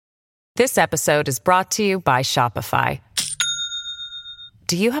This episode is brought to you by Shopify.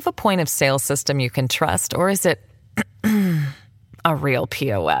 Do you have a point of sale system you can trust, or is it a real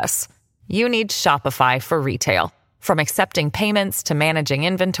POS? You need Shopify for retail. From accepting payments to managing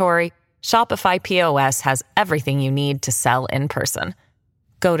inventory, Shopify POS has everything you need to sell in person.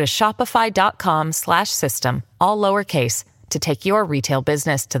 Go to shopify.com/system, all lowercase, to take your retail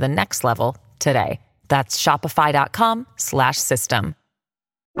business to the next level today. That's shopify.com/system.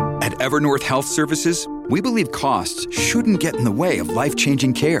 At Evernorth Health Services, we believe costs shouldn't get in the way of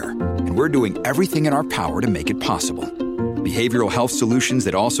life-changing care, and we're doing everything in our power to make it possible. Behavioral health solutions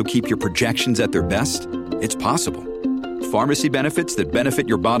that also keep your projections at their best? It's possible. Pharmacy benefits that benefit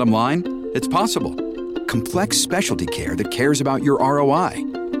your bottom line? It's possible. Complex specialty care that cares about your ROI?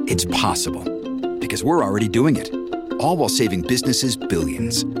 It's possible. Because we're already doing it. All while saving businesses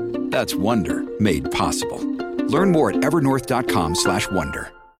billions. That's Wonder made possible. Learn more at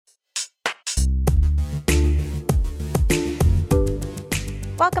evernorth.com/wonder.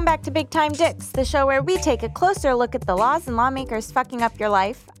 Welcome back to Big Time Dicks, the show where we take a closer look at the laws and lawmakers fucking up your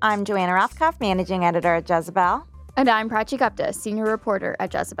life. I'm Joanna Rothkopf, managing editor at Jezebel. And I'm Prachi Gupta, senior reporter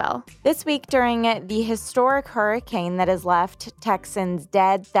at Jezebel. This week, during the historic hurricane that has left Texans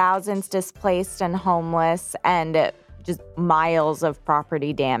dead, thousands displaced and homeless, and just miles of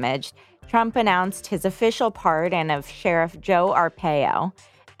property damaged, Trump announced his official pardon of Sheriff Joe Arpaio.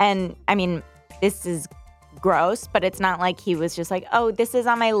 And, I mean, this is gross, but it's not like he was just like, oh, this is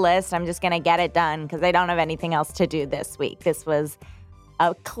on my list, I'm just going to get it done because I don't have anything else to do this week. This was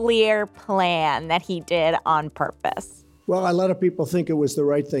a clear plan that he did on purpose. Well, a lot of people think it was the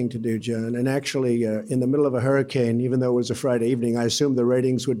right thing to do, Jen. And actually, in the middle of a hurricane, even though it was a Friday evening, I assumed the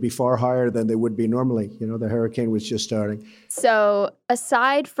ratings would be far higher than they would be normally. You know, the hurricane was just starting. So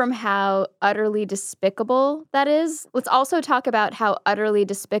aside from how utterly despicable that is, let's also talk about how utterly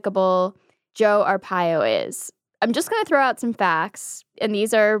despicable Joe Arpaio is. I'm just going to throw out some facts, and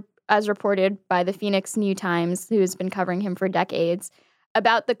these are as reported by the Phoenix New Times, who's been covering him for decades,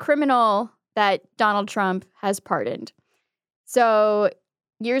 about the criminal that Donald Trump has pardoned. So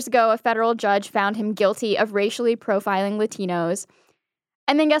years ago, a federal judge found him guilty of racially profiling Latinos.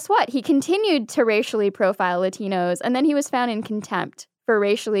 And then guess what? He continued to racially profile Latinos, and then he was found in contempt for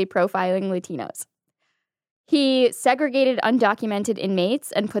racially profiling Latinos. He segregated undocumented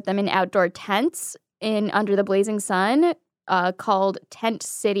inmates and put them in outdoor tents under the blazing sun called Tent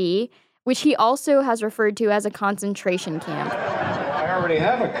City, which he also has referred to as a concentration camp. I already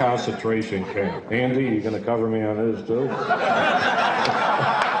have a concentration camp. Andy, you going to cover me on this too?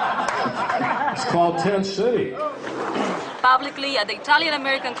 It's called Tent City. Publicly at the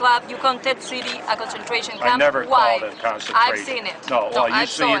Italian-American Club, you call Tent City a concentration camp. I never Why? called it concentration. I've seen it. No, I've you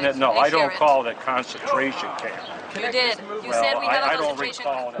seen it? No, I I don't hear it. call it a concentration camp. You did. You said we have a concentration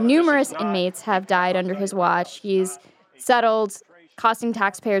camp. Numerous inmates have died under his watch. He's settled, costing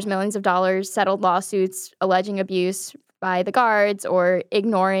taxpayers millions of dollars, settled lawsuits alleging abuse by the guards or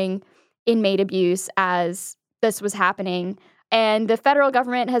ignoring inmate abuse as this was happening. And the federal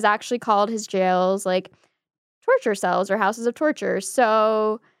government has actually called his jails like torture cells or houses of torture.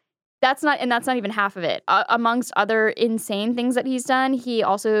 So that's not even half of it. Amongst other insane things that he's done, he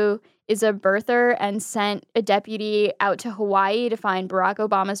also is a birther and sent a deputy out to Hawaii to find Barack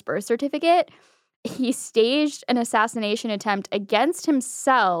Obama's birth certificate. He staged an assassination attempt against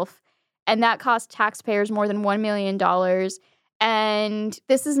himself, and that cost taxpayers more than $1 million. And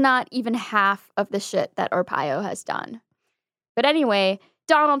this is not even half of the shit that Arpaio has done. But anyway,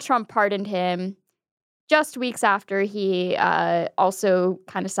 Donald Trump pardoned him just weeks after he also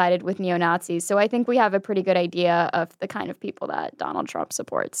kind of sided with neo-Nazis. So I think we have a pretty good idea of the kind of people that Donald Trump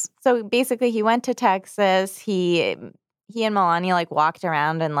supports. So basically, he went to Texas. He and Melania walked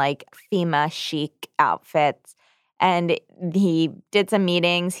around in FEMA chic outfits, and he did some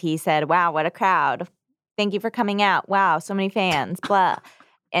meetings. He said, "Wow, what a crowd! Thank you for coming out. Wow, so many fans." Blah.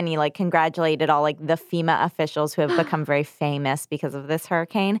 And he congratulated all the FEMA officials who have become very famous because of this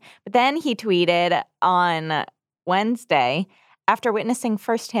hurricane. But then he tweeted on Wednesday, after witnessing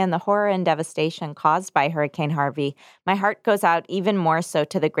firsthand the horror and devastation caused by Hurricane Harvey, my heart goes out even more so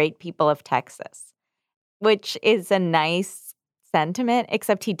to the great people of Texas, which is a nice sentiment,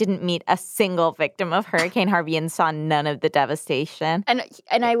 except he didn't meet a single victim of Hurricane Harvey and saw none of the devastation.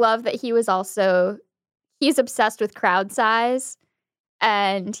 And I love that he's obsessed with crowd size.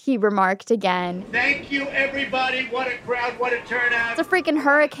 And he remarked again, "Thank you, everybody. What a crowd. What a turnout." It's a freaking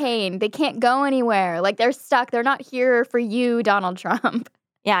hurricane. They can't go anywhere. They're stuck. They're not here for you, Donald Trump.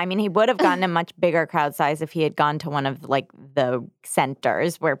 Yeah, I mean, he would have gotten a much bigger crowd size if he had gone to one of the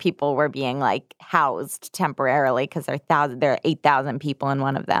centers where people were being housed temporarily because there are 8,000 people in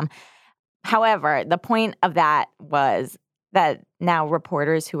one of them. However, the point of that was that now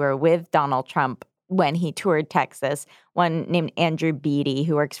reporters who are with Donald Trump when he toured Texas, one named Andrew Beatty,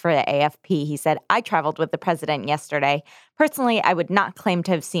 who works for the AFP, he said, "I traveled with the president yesterday. Personally, I would not claim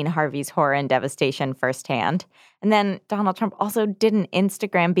to have seen Harvey's horror and devastation firsthand." And then Donald Trump also did an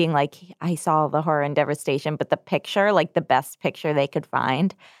Instagram being like, "I saw the horror and devastation, but the picture, like the best picture they could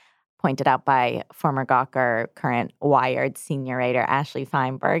find," pointed out by former Gawker, current Wired senior writer Ashley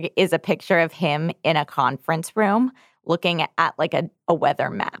Feinberg, is a picture of him in a conference room looking at like a weather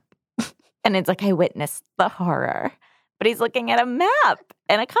map. And it's like, I witnessed the horror. But he's looking at a map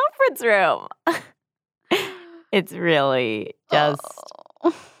in a conference room. It's really just,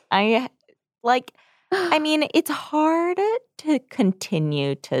 I mean, it's hard to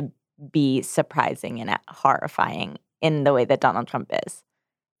continue to be surprising and horrifying in the way that Donald Trump is.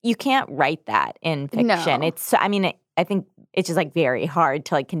 You can't write that in fiction. No. I think it's just like very hard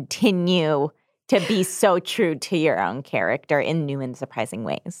to like continue to be so true to your own character in new and surprising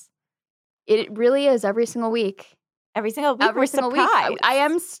ways. It really is every single week. Every single week, Every we're single surprised. week. I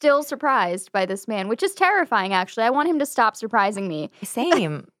am still surprised by this man, which is terrifying, actually. I want him to stop surprising me.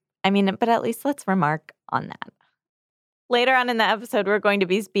 Same. I mean, but at least let's remark on that. Later on in the episode, we're going to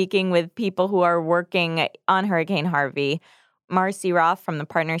be speaking with people who are working on Hurricane Harvey. Marcy Roth from the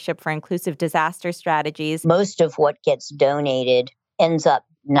Partnership for Inclusive Disaster Strategies. Most of what gets donated ends up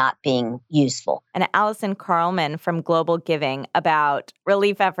not being useful. And Allison Carlman from Global Giving about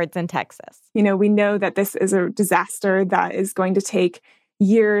relief efforts in Texas. You know, we know that this is a disaster that is going to take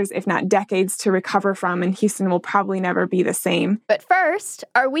years, if not decades, to recover from, and Houston will probably never be the same. But first,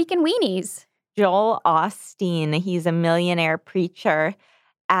 our Week in Weenies. Joel Osteen, he's a millionaire preacher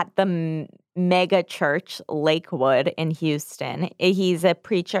at the mega church Lakewood in Houston. He's a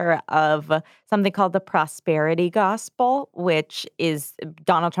preacher of something called the Prosperity Gospel, which is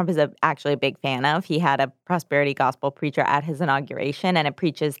Donald Trump is actually a big fan of. He had a Prosperity Gospel preacher at his inauguration, and it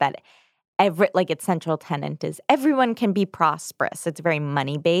preaches that its central tenet is everyone can be prosperous. It's very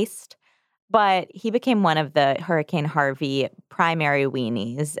money-based. But he became one of the Hurricane Harvey primary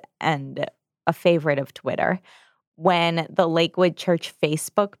weenies and a favorite of Twitter when the Lakewood Church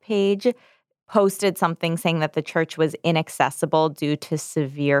Facebook page posted something saying that the church was inaccessible due to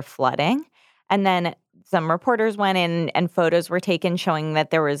severe flooding. And then some reporters went in and photos were taken showing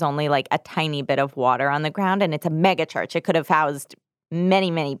that there was only like a tiny bit of water on the ground. And it's a mega church. It could have housed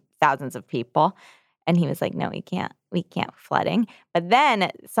many, many thousands of people. And he was like, no, we can't flooding. But then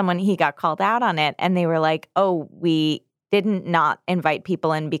he got called out on it and they were like, oh, we didn't not invite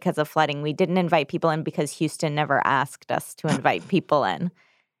people in because of flooding. We didn't invite people in because Houston never asked us to invite people in.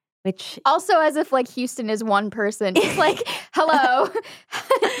 Which also as if like Houston is one person. It's like, hello.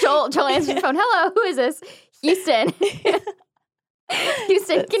 Joel answers the phone. Hello, who is this? Houston.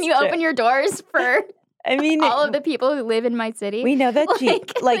 Houston, can you open your doors for all of the people who live in my city? We know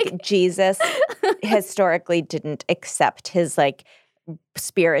that Jesus historically didn't accept his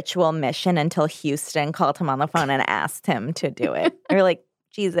spiritual mission until Houston called him on the phone and asked him to do it. They're like,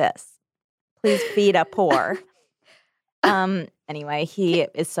 Jesus, please feed a poor. Anyway, he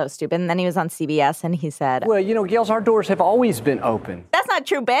is so stupid. And then he was on CBS and he said, well, you know, Gails, our doors have always been open. That's not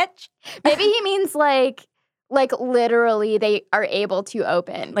true, bitch. Maybe he means like literally they are able to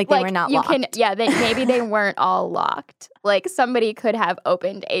open. Like they were not locked. Maybe they weren't all locked. Like somebody could have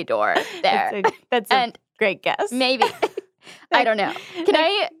opened a door there. That's a great guess. Maybe. I don't know.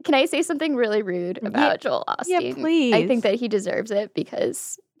 Can I say something really rude about Joel Osteen? Yeah, please. I think that he deserves it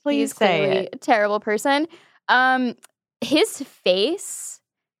because he's clearly a terrible person. His face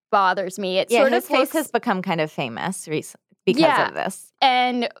bothers me. His face has become kind of famous recently because of this.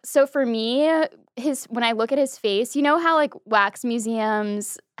 And so for me, when I look at his face, you know how like wax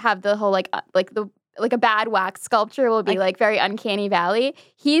museums have the whole like a bad wax sculpture will be like very uncanny valley.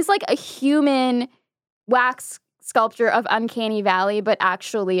 He's like a human wax sculpture of uncanny valley, but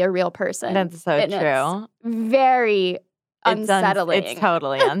actually a real person. That's so true. It's very unsettling. It's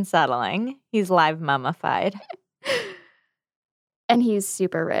totally unsettling. He's live mummified. And he's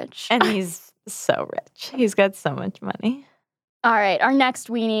super rich. And he's so rich. He's got so much money. All right. Our next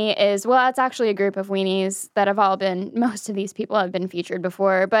weenie is, well, it's actually a group of weenies that most of these people have been featured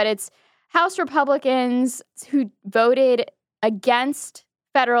before, but it's House Republicans who voted against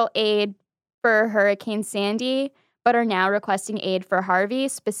federal aid for Hurricane Sandy, but are now requesting aid for Harvey,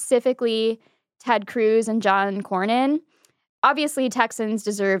 specifically Ted Cruz and John Cornyn. Obviously, Texans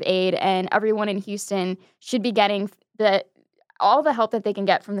deserve aid, and everyone in Houston should be getting all the help that they can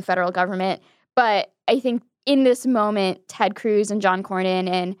get from the federal government. But I think in this moment, Ted Cruz and John Cornyn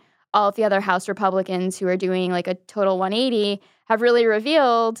and all of the other House Republicans who are doing like a total 180 have really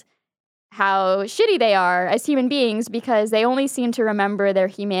revealed how shitty they are as human beings because they only seem to remember their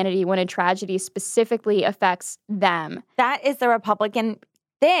humanity when a tragedy specifically affects them. That is the Republican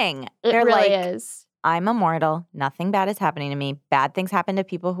thing. It really is. I'm immortal. Nothing bad is happening to me. Bad things happen to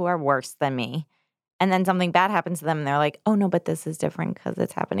people who are worse than me. And then something bad happens to them and they're like, oh, no, but this is different because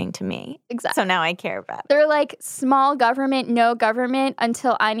it's happening to me. Exactly. So now I care about it. They're like, small government, no government.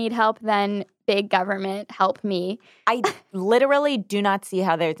 Until I need help, then big government, help me. I literally do not see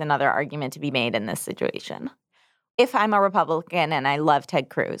how there's another argument to be made in this situation. If I'm a Republican and I love Ted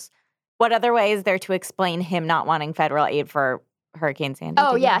Cruz, what other way is there to explain him not wanting federal aid for Hurricane Sandy?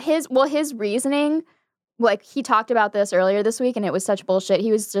 Oh, yeah. His reasoning, like he talked about this earlier this week and it was such bullshit.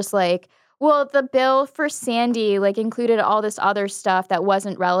 He was just like, well, the bill for Sandy like included all this other stuff that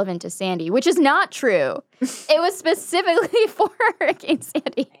wasn't relevant to Sandy, which is not true. It was specifically for Hurricane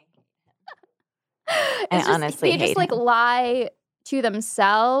Sandy. I honestly hate they just like lie to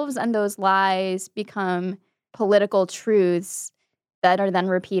themselves, and those lies become political truths that are then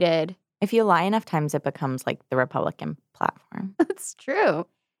repeated. If you lie enough times, it becomes like the Republican platform. That's true.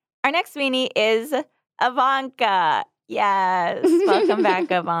 Our next weenie is Ivanka. Yes. Welcome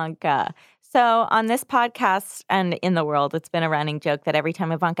back, Ivanka. So on this podcast and in the world, it's been a running joke that every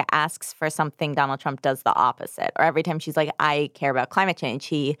time Ivanka asks for something, Donald Trump does the opposite. Or every time she's like, I care about climate change,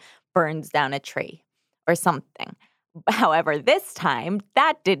 he burns down a tree or something. However, this time,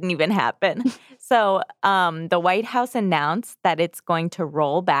 that didn't even happen. So the White House announced that it's going to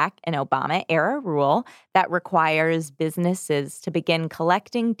roll back an Obama-era rule that requires businesses to begin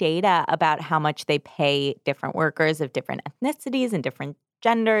collecting data about how much they pay different workers of different ethnicities and different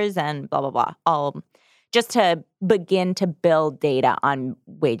genders and blah, blah, blah, all just to begin to build data on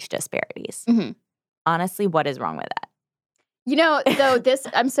wage disparities. Mm-hmm. Honestly, what is wrong with that? You know, though,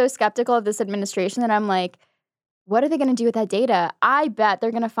 I'm so skeptical of this administration that I'm like, what are they going to do with that data? I bet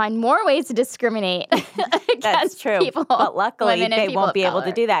they're going to find more ways to discriminate against That's true. people. But luckily, they won't be able color.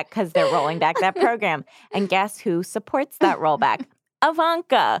 to do that because they're rolling back that program. And guess who supports that rollback?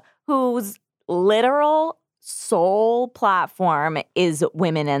 Ivanka, whose literal sole platform is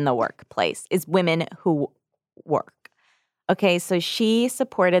women in the workplace, is women who work. Okay, so she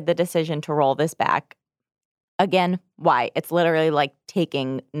supported the decision to roll this back. Again, why? It's literally like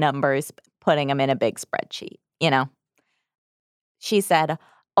taking numbers, putting them in a big spreadsheet. You know, she said,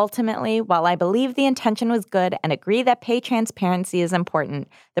 ultimately, while I believe the intention was good and agree that pay transparency is important,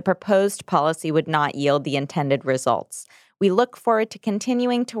 the proposed policy would not yield the intended results. We look forward to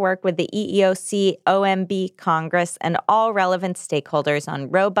continuing to work with the EEOC, OMB, Congress, and all relevant stakeholders on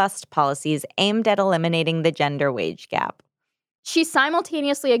robust policies aimed at eliminating the gender wage gap. She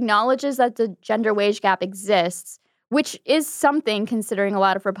simultaneously acknowledges that the gender wage gap exists, which is something considering a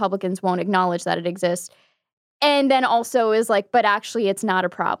lot of Republicans won't acknowledge that it exists. And then also is like, but actually it's not a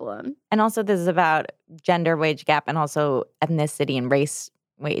problem. And also this is about gender wage gap and also ethnicity and race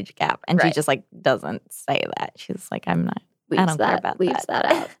wage gap. And Right. she just like doesn't say that. She's like, I don't care about leaves that. that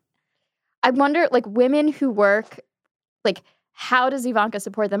out. I wonder, like, women who work, like, how does Ivanka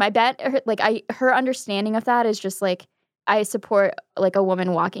support them? I bet her understanding of that is just like, I support like a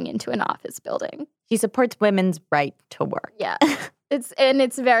woman walking into an office building. She supports women's right to work. Yeah.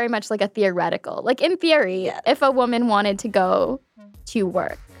 It's very much like a theoretical. Like in theory, if a woman wanted to go to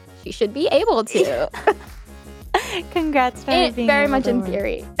work, she should be able to. Congrats to her being very able much to in work.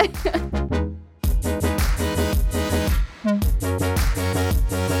 theory.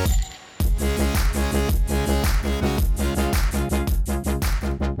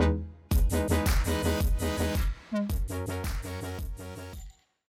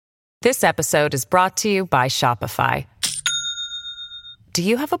 This episode is brought to you by Shopify. Do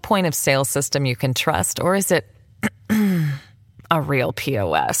you have a point of sale system you can trust, or is it a real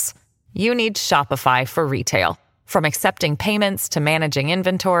POS? You need Shopify for retail. From accepting payments to managing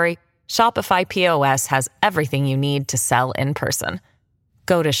inventory, Shopify POS has everything you need to sell in person.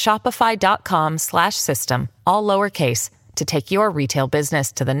 Go to shopify.com/system, all lowercase, to take your retail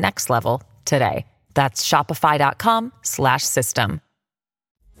business to the next level today. That's shopify.com/system.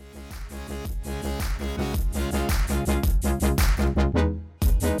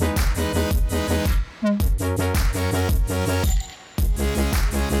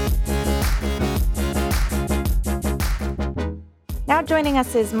 Now joining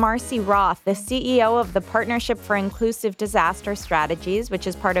us is Marcy Roth, the CEO of the Partnership for Inclusive Disaster Strategies, which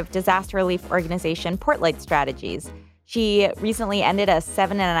is part of disaster relief organization Portlight Strategies. She recently ended a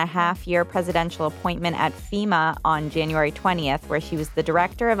 7.5-year presidential appointment at FEMA on January 20th, where she was the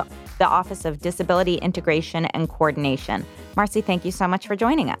director of the Office of Disability Integration and Coordination. Marcy, thank you so much for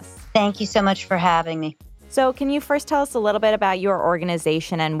joining us. Thank you so much for having me. So can you first tell us a little bit about your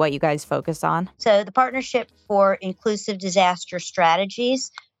organization and what you guys focus on? So the Partnership for Inclusive Disaster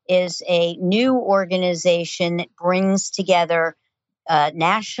Strategies is a new organization that brings together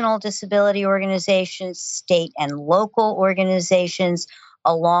national disability organizations, state and local organizations,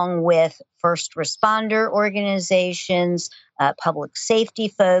 along with first responder organizations, public safety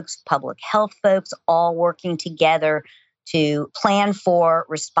folks, public health folks, all working together to plan for,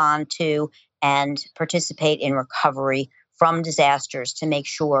 respond to, and participate in recovery from disasters to make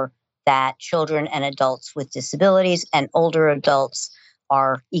sure that children and adults with disabilities and older adults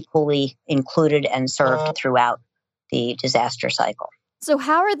are equally included and served throughout the disaster cycle. So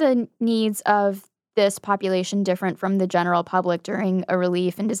how are the needs of this population different from the general public during a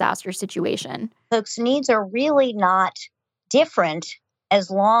relief and disaster situation? Folks' needs are really not different as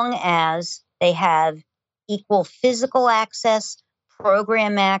long as they have equal physical access,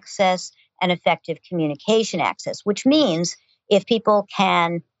 program access, and effective communication access, which means if people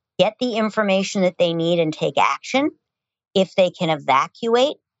can get the information that they need and take action, if they can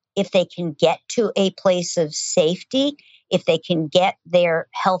evacuate, if they can get to a place of safety, if they can get their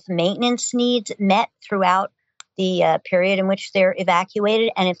health maintenance needs met throughout the period in which they're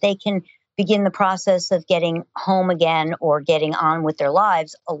evacuated, and if they can begin the process of getting home again or getting on with their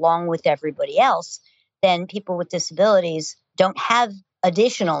lives along with everybody else, then people with disabilities don't have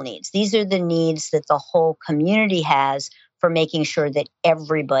additional needs. These are the needs that the whole community has for making sure that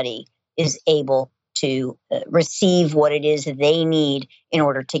everybody is able to receive what it is they need in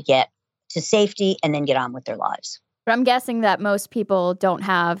order to get to safety and then get on with their lives. But I'm guessing that most people don't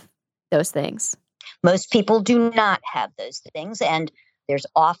have those things. Most people do not have those things, and there's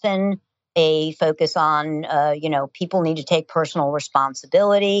often a focus on, people need to take personal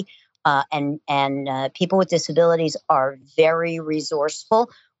responsibility, and people with disabilities are very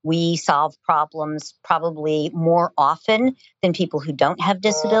resourceful. We solve problems probably more often than people who don't have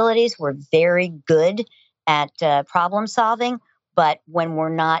disabilities. We're very good at problem solving. But when we're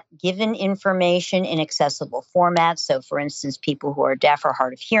not given information in accessible formats, so for instance, people who are deaf or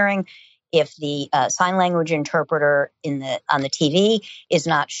hard of hearing, if the sign language interpreter on the TV is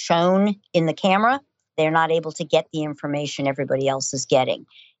not shown in the camera, they're not able to get the information everybody else is getting.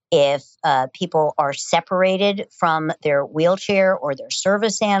 If people are separated from their wheelchair or their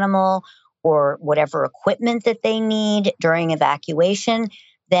service animal or whatever equipment that they need during evacuation,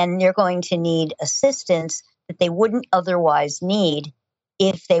 then they're going to need assistance that they wouldn't otherwise need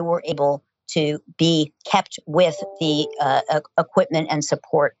if they were able to be kept with the equipment and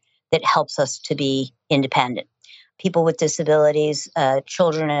support that helps us to be independent. People with disabilities,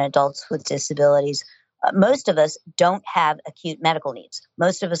 children and adults with disabilities, most of us don't have acute medical needs.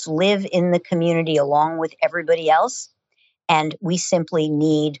 Most of us live in the community along with everybody else, and we simply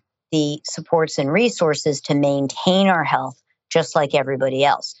need the supports and resources to maintain our health just like everybody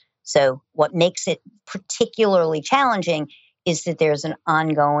else. So what makes it particularly challenging is that there's an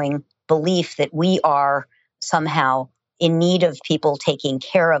ongoing belief that we are somehow in need of people taking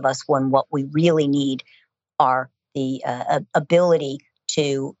care of us when what we really need are the ability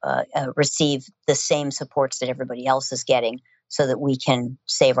to receive the same supports that everybody else is getting so that we can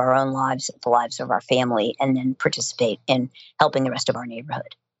save our own lives, the lives of our family, and then participate in helping the rest of our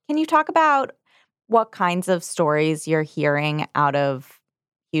neighborhood. Can you talk about what kinds of stories you're hearing out of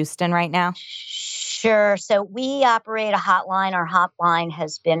Houston right now? Sure. So we operate a hotline. Our hotline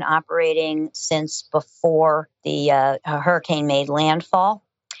has been operating since before the hurricane made landfall.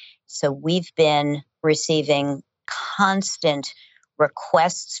 So we've been receiving constant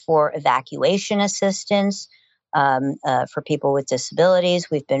requests for evacuation assistance for people with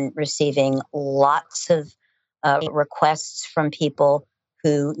disabilities. We've been receiving lots of requests from people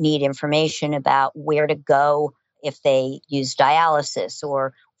who need information about where to go if they use dialysis.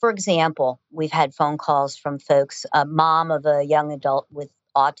 Or, for example, we've had phone calls from folks, a mom of a young adult with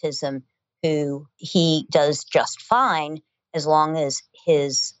autism who he does just fine as long as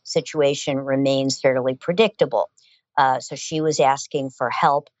his situation remains fairly predictable. So she was asking for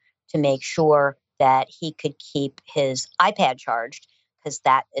help to make sure that he could keep his iPad charged because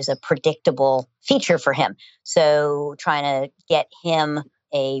that is a predictable feature for him. So trying to get him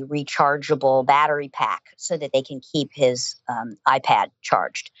a rechargeable battery pack so that they can keep his iPad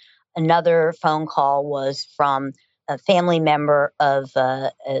charged. Another phone call was from a family member of an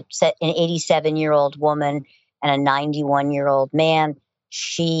 87-year-old woman and a 91-year-old man.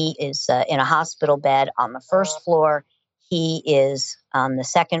 She is in a hospital bed on the first floor. He is on the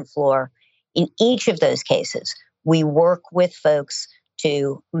second floor. In each of those cases, we work with folks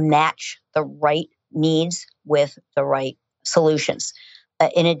to match the right needs with the right solutions.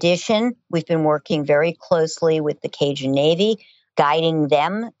 In addition, we've been working very closely with the Cajun Navy, guiding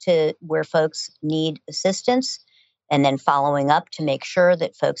them to where folks need assistance, and then following up to make sure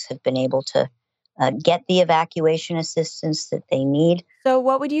that folks have been able to get the evacuation assistance that they need. So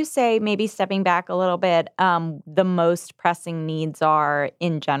what would you say, maybe stepping back a little bit, the most pressing needs are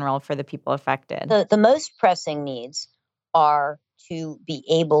in general for the people affected? The most pressing needs are to be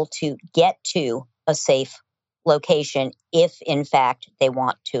able to get to a safe location if, in fact, they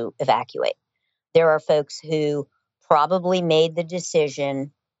want to evacuate. There are folks who probably made the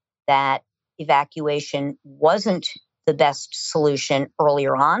decision that evacuation wasn't the best solution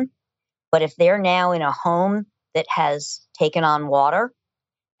earlier on. But if they're now in a home that has taken on water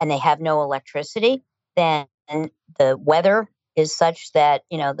and they have no electricity, then the weather is such that,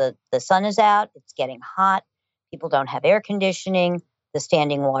 the sun is out, it's getting hot, people don't have air conditioning, the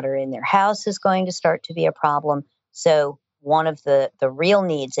standing water in their house is going to start to be a problem. So one of the real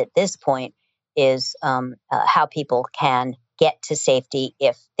needs at this point is how people can get to safety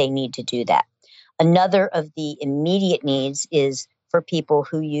if they need to do that. Another of the immediate needs is for people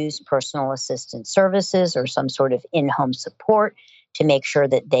who use personal assistance services or some sort of in-home support to make sure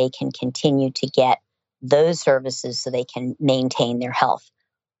that they can continue to get those services so they can maintain their health.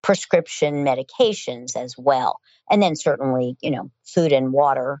 Prescription medications as well. And then certainly, food and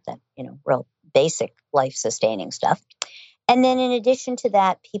water, that, real basic life-sustaining stuff. And then in addition to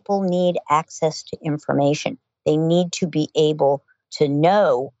that, people need access to information. They need to be able to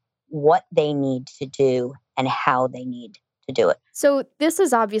know what they need to do and how they need to do it. So this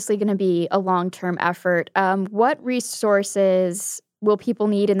is obviously going to be a long-term effort. What resources will people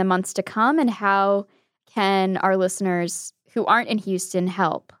need in the months to come, and how can our listeners who aren't in Houston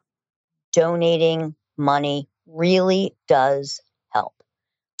help? Donating money really does help.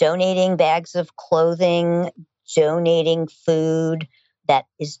 Donating bags of clothing, donating food that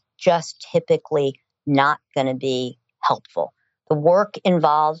is just typically not going to be helpful. The work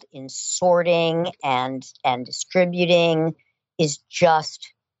involved in sorting and distributing is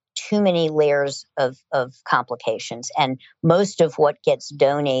just too many layers of complications. And most of what gets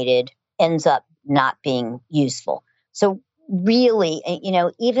donated ends up not being useful. So really,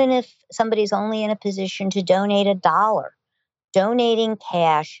 even if somebody's only in a position to donate $1, donating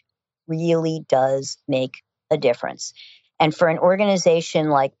cash really does make a difference. And for an organization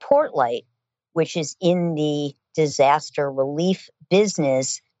like Portlight, which is in the disaster relief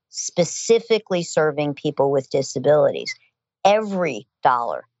business, specifically serving people with disabilities, every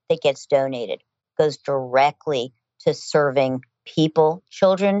dollar that gets donated goes directly to serving people,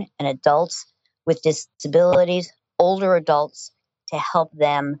 children and adults with disabilities, older adults, to help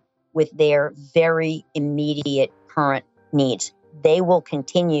them with their very immediate current needs. They will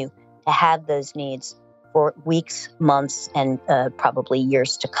continue to have those needs for weeks, months, and probably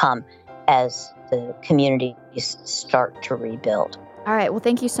years to come as the communities start to rebuild. All right. Well,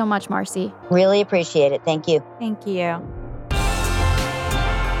 thank you so much, Marcy. Really appreciate it. Thank you. Thank you.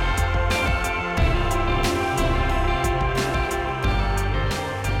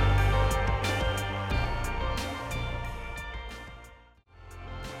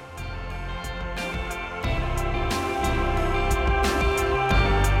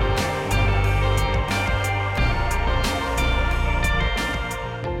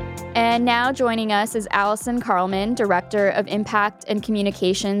 And now joining us is Allison Carlman, Director of Impact and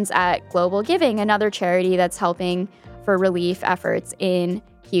Communications at Global Giving, another charity that's helping for relief efforts in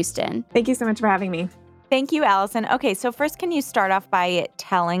Houston. Thank you so much for having me. Thank you, Allison. Okay, so first, can you start off by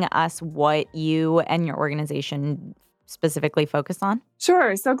telling us what you and your organization specifically focus on?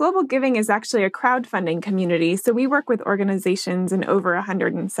 Sure. So Global Giving is actually a crowdfunding community. So we work with organizations in over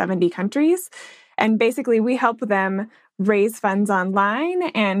 170 countries. And basically, we help them raise funds online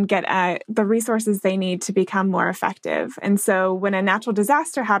and get the resources they need to become more effective. And so when a natural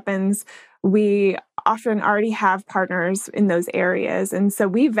disaster happens, we often already have partners in those areas. And so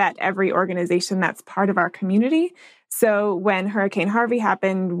we vet every organization that's part of our community. So when Hurricane Harvey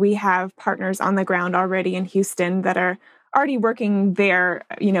happened, we have partners on the ground already in Houston that are already working there,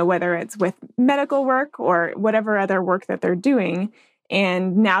 whether it's with medical work or whatever other work that they're doing.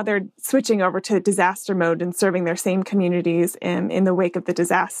 And now they're switching over to disaster mode and serving their same communities in the wake of the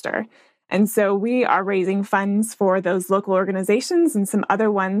disaster. And so we are raising funds for those local organizations and some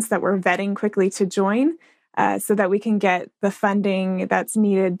other ones that we're vetting quickly to join so that we can get the funding that's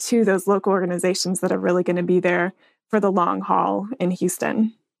needed to those local organizations that are really going to be there for the long haul in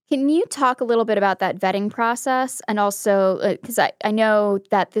Houston. Can you talk a little bit about that vetting process? And also, because I know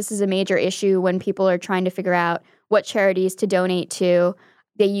that this is a major issue when people are trying to figure out what charities to donate to.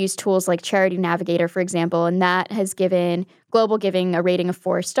 they use tools like Charity Navigator, for example, and that has given Global Giving a rating of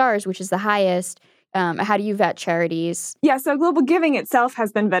 4 stars, which is the highest. How do you vet charities? Yeah, so Global Giving itself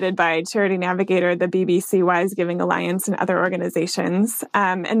has been vetted by Charity Navigator, the BBC Wise Giving Alliance, and other organizations.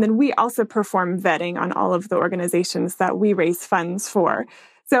 And then we also perform vetting on all of the organizations that we raise funds for.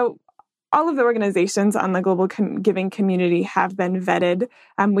 So all of the organizations on the Global Giving community have been vetted.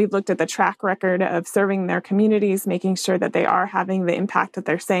 We've looked at the track record of serving their communities, making sure that they are having the impact that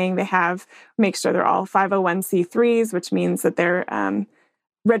they're saying they have, make sure they're all 501c3s, which means that they're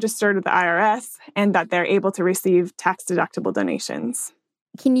registered with the IRS and that they're able to receive tax-deductible donations.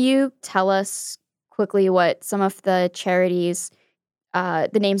 Can you tell us quickly what some of the charities,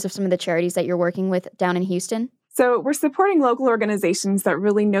 the names of some of the charities that you're working with down in Houston? So we're supporting local organizations that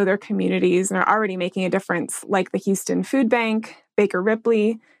really know their communities and are already making a difference, like the Houston Food Bank, Baker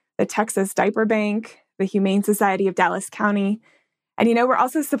Ripley, the Texas Diaper Bank, the Humane Society of Dallas County. And, we're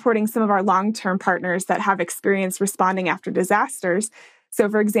also supporting some of our long-term partners that have experience responding after disasters. So,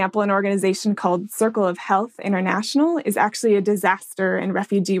 for example, an organization called Circle of Health International is actually a disaster and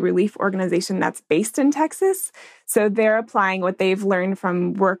refugee relief organization that's based in Texas. So they're applying what they've learned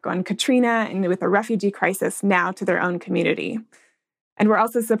from work on Katrina and with the refugee crisis now to their own community. And we're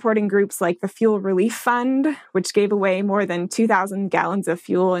also supporting groups like the Fuel Relief Fund, which gave away more than 2,000 gallons of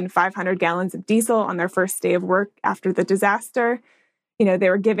fuel and 500 gallons of diesel on their first day of work after the disaster. They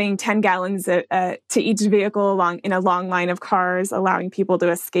were giving 10 gallons to each vehicle in a long line of cars, allowing people to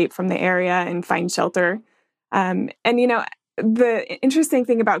escape from the area and find shelter. The interesting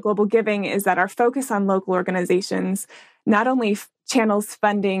thing about Global Giving is that our focus on local organizations not only channels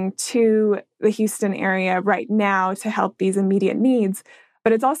funding to the Houston area right now to help these immediate needs,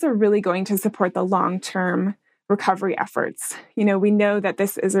 but it's also really going to support the long-term recovery efforts. We know that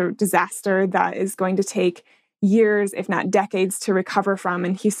this is a disaster that is going to take years, if not decades, to recover from,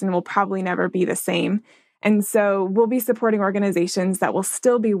 and Houston will probably never be the same. And so we'll be supporting organizations that will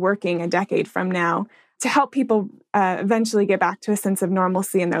still be working a decade from now to help people eventually get back to a sense of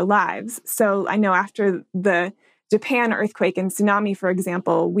normalcy in their lives. So I know after the Japan earthquake and tsunami, for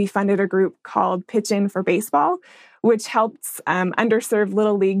example, we funded a group called Pitch In for Baseball, which helps underserved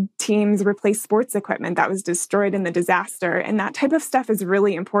Little League teams replace sports equipment that was destroyed in the disaster. And that type of stuff is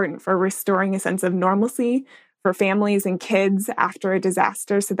really important for restoring a sense of normalcy for families and kids after a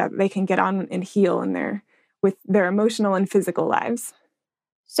disaster so that they can get on and heal with their emotional and physical lives.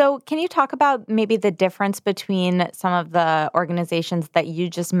 So can you talk about maybe the difference between some of the organizations that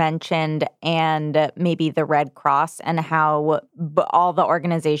you just mentioned and maybe the Red Cross and how all the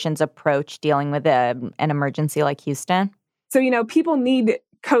organizations approach dealing with an emergency like Houston? So, people need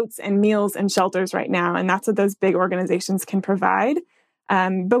coats and meals and shelters right now, and that's what those big organizations can provide.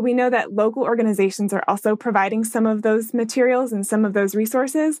 But we know that local organizations are also providing some of those materials and some of those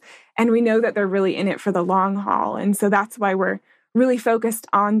resources, and we know that they're really in it for the long haul. And so that's why we're really focused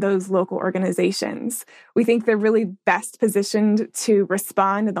on those local organizations. We think they're really best positioned to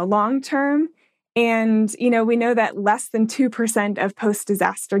respond in the long term. And, we know that less than 2% of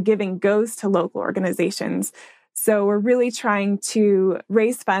post-disaster giving goes to local organizations. So we're really trying to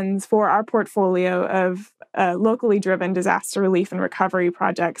raise funds for our portfolio of locally driven disaster relief and recovery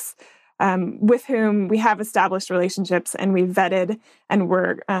projects with whom we have established relationships and we've vetted and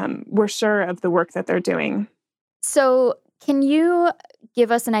we're sure of the work that they're doing. So can you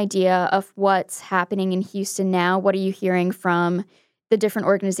give us an idea of what's happening in Houston now? What are you hearing from the different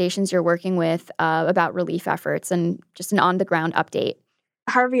organizations you're working with about relief efforts and just an on-the-ground update?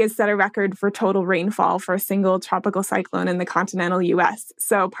 Harvey has set a record for total rainfall for a single tropical cyclone in the continental U.S.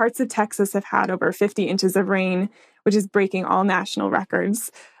 So parts of Texas have had over 50 inches of rain, which is breaking all national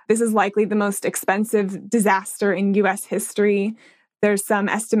records. This is likely the most expensive disaster in U.S. history. There's some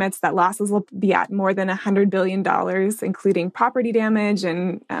estimates that losses will be at more than $100 billion, including property damage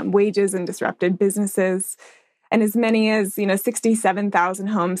and wages and disrupted businesses. And as many as 67,000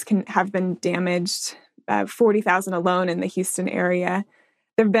 homes have been damaged, 40,000 alone in the Houston area.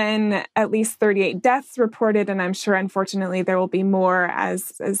 There have been at least 38 deaths reported, and I'm sure, unfortunately, there will be more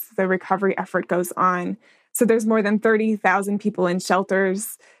as the recovery effort goes on. So there's more than 30,000 people in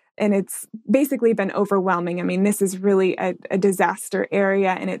shelters, and it's basically been overwhelming. I mean, this is really a disaster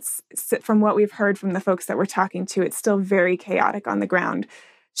area, and it's, from what we've heard from the folks that we're talking to, it's still very chaotic on the ground.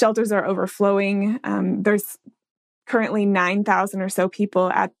 Shelters are overflowing. There's currently 9,000 or so people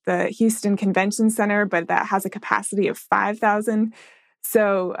at the Houston Convention Center, but that has a capacity of 5,000.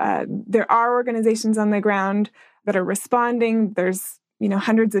 So there are organizations on the ground that are responding. There's,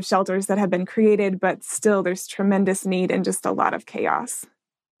 hundreds of shelters that have been created, but still there's tremendous need and just a lot of chaos.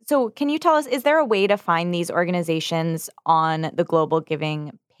 So can you tell us, is there a way to find these organizations on the Global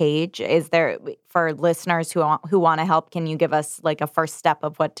Giving page? Is there, for listeners who want to help, can you give us like a first step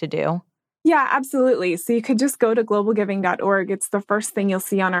of what to do? Yeah, absolutely. So you could just go to globalgiving.org. It's the first thing you'll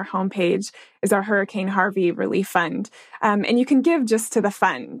see on our homepage is our Hurricane Harvey Relief Fund. And you can give just to the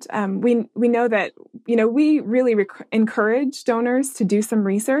fund. We know that, we really encourage donors to do some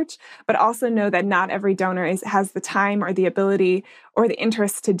research, but also know that not every donor has the time or the ability or the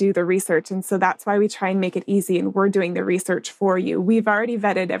interest to do the research. And so that's why we try and make it easy, and we're doing the research for you. We've already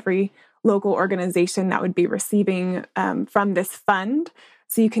vetted every local organization that would be receiving from this fund.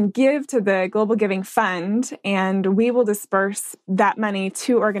 So you can give to the Global Giving Fund, and we will disperse that money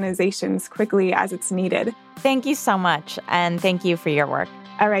to organizations quickly as it's needed. Thank you so much, and thank you for your work.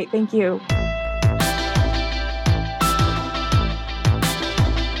 All right, thank you.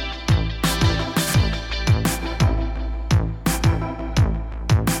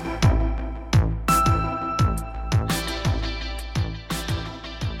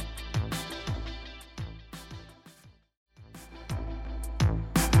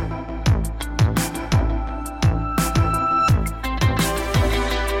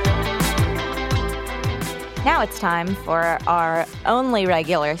 Now it's time for our only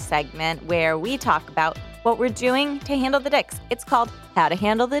regular segment where we talk about what we're doing to handle the dicks. It's called How to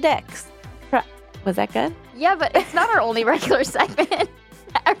Handle the Dicks. Was that good? Yeah, but it's not our only regular segment.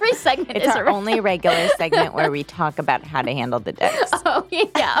 Every segment it's is our only regular segment where we talk about how to handle the dicks. Oh,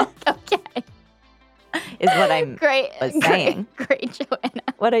 yeah. Okay. Is what I'm saying. Great, Joanna.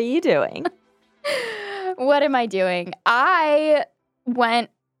 What are you doing? What am I doing? I went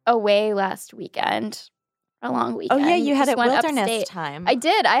away last weekend. A long weekend. Oh, yeah, you had a wilderness upstate. time. I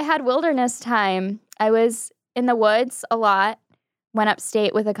did. I had wilderness time. I was in the woods a lot, went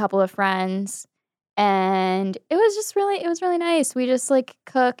upstate with a couple of friends, and it was really nice. We just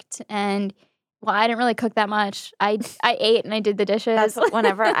cooked, and I didn't really cook that much. I ate and I did the dishes. That's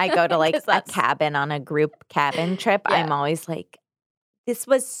whenever I go to a cabin on a group cabin trip, yeah. I'm always like, this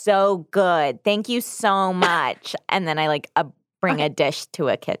was so good. Thank you so much. And then I bring a dish to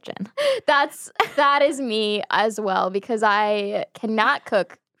a kitchen. That is me as well, because I cannot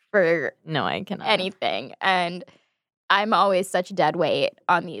cook for I cannot. anything. And I'm always such dead weight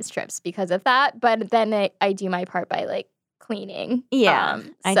on these trips because of that. But then I do my part by cleaning. Yeah,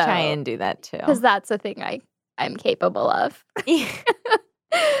 I try and do that too. Because that's the thing I'm capable of.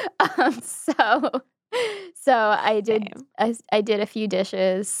 So I did I did a few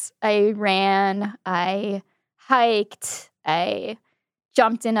dishes. I ran, I hiked, I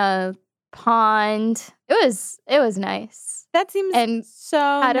jumped in a pond. It was nice. That seems so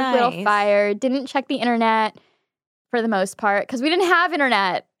had nice. a little fire. Didn't check the internet for the most part because we didn't have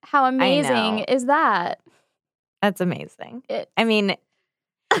internet. How amazing is that? That's amazing.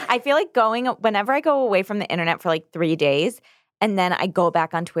 I feel like whenever I go away from the internet for 3 days and then I go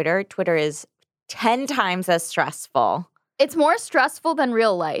back on Twitter, Twitter is 10 times as stressful. It's more stressful than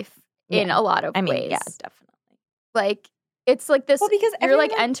real life in a lot of ways. Yeah, definitely. It's like this, because you're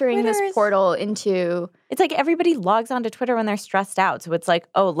entering this portal into... It's like everybody logs onto Twitter when they're stressed out. So it's like,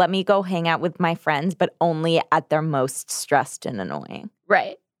 oh, let me go hang out with my friends, but only at their most stressed and annoying.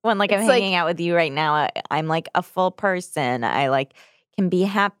 Right. When I'm hanging out with you right now, I'm a full person. I can be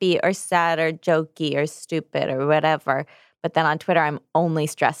happy or sad or jokey or stupid or whatever. But then on Twitter, I'm only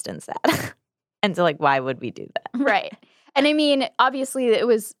stressed and sad. And so why would we do that? Right. And obviously it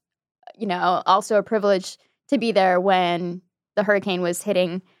was, also a privilege to be there when the hurricane was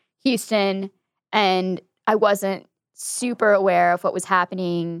hitting Houston, and I wasn't super aware of what was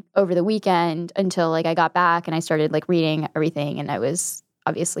happening over the weekend until I got back and I started reading everything, and it was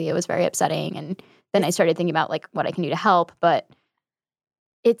very upsetting, and then I started thinking about what I can do to help, but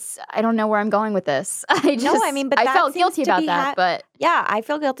I don't know where I'm going with this. I felt guilty about that, but yeah, I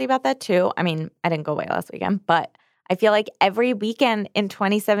feel guilty about that too. I didn't go away last weekend, but I feel like every weekend in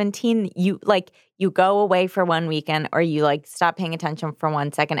 2017, you go away for one weekend or you stop paying attention for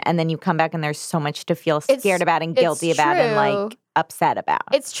 1 second and then you come back and there's so much to feel scared about and guilty about and upset about.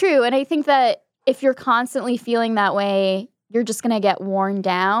 It's true. And I think that if you're constantly feeling that way, you're just going to get worn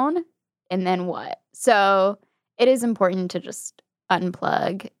down and then what? So it is important to just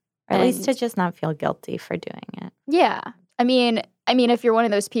unplug. Or at least to just not feel guilty for doing it. Yeah. If you're one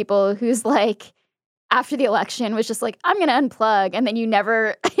of those people who's after the election was just I'm going to unplug and then you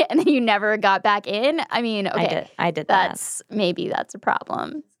never got back in. Okay. I did that. Maybe that's a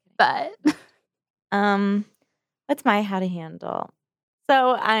problem. But what's my how to handle?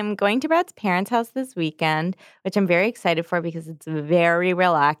 So I'm going to Brad's parents' house this weekend, which I'm very excited for because it's very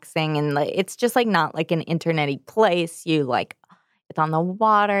relaxing and it's just not an internet-y place. It's on the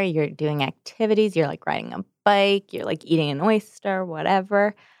water. You're doing activities. You're like riding a bike. You're like eating an oyster,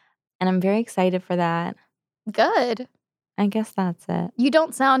 whatever. And I'm very excited for that. Good. I guess that's it. You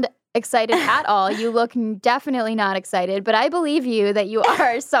don't sound excited at all. You look definitely not excited, but I believe you that you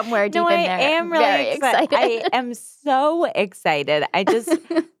are somewhere deep in there. I am really very excited. I am so excited. I just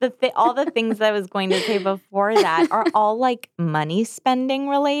all the things that I was going to say before that are all like money spending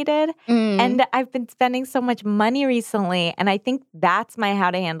related, and I've been spending so much money recently, and I think that's my how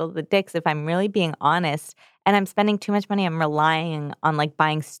to handle the dicks. If I'm really being honest, and I'm spending too much money, I'm relying on like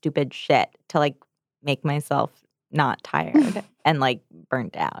buying stupid shit to like make myself not tired and like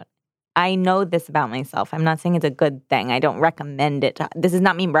burnt out. I know this about myself. I'm not saying it's a good thing. I don't recommend it. This is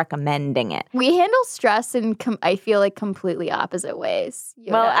not me recommending it. We handle stress in, I feel like, completely opposite ways.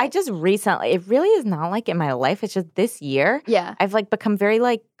 Well, I just recently, it really is not like in my life. It's just this year. Yeah. I've like become very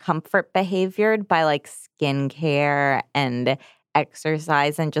like comfort behaviored by like skincare and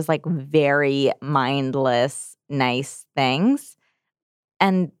exercise and just like very mindless, nice things.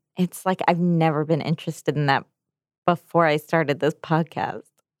 And it's like I've never been interested in that before I started this podcast.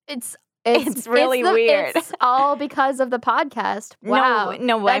 It's really weird. It's all because of the podcast. Wow.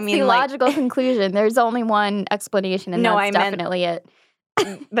 No, that's I mean the like, logical conclusion. There's only one explanation, and that's definitely it.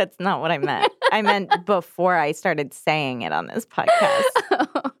 That's not what I meant. I meant before I started saying it on this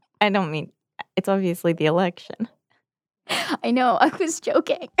podcast. I don't mean, it's obviously the election. I know. I was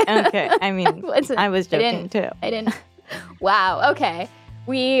joking. Okay. I mean, I was joking too. I didn't. Wow. Okay.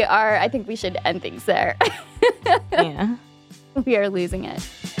 I think we should end things there. Yeah. We are losing it.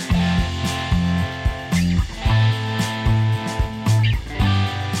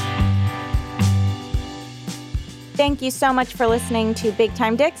 Thank you so much for listening to Big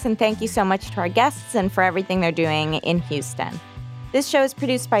Time Dicks, and thank you so much to our guests and for everything they're doing in Houston. This show is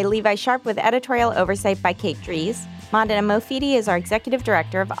produced by Levi Sharp with editorial oversight by Kate Dries. Mandana Mofidi is our executive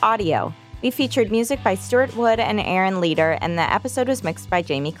director of audio. We featured music by Stuart Wood and Aaron Leader, and the episode was mixed by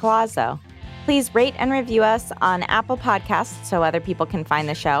Jamie Colazzo. Please rate and review us on Apple Podcasts so other people can find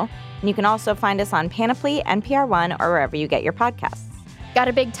the show. And you can also find us on Panoply, NPR One, or wherever you get your podcasts. Got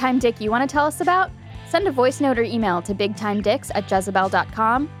a big time dick you want to tell us about? Send a voice note or email to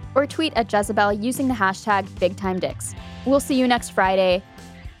bigtimedicks@jezebel.com or tweet at Jezebel using the hashtag BigTimeDicks. We'll see you next Friday.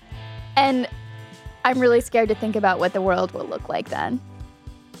 And I'm really scared to think about what the world will look like then.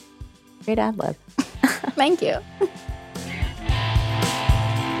 Great ad lib. Thank you.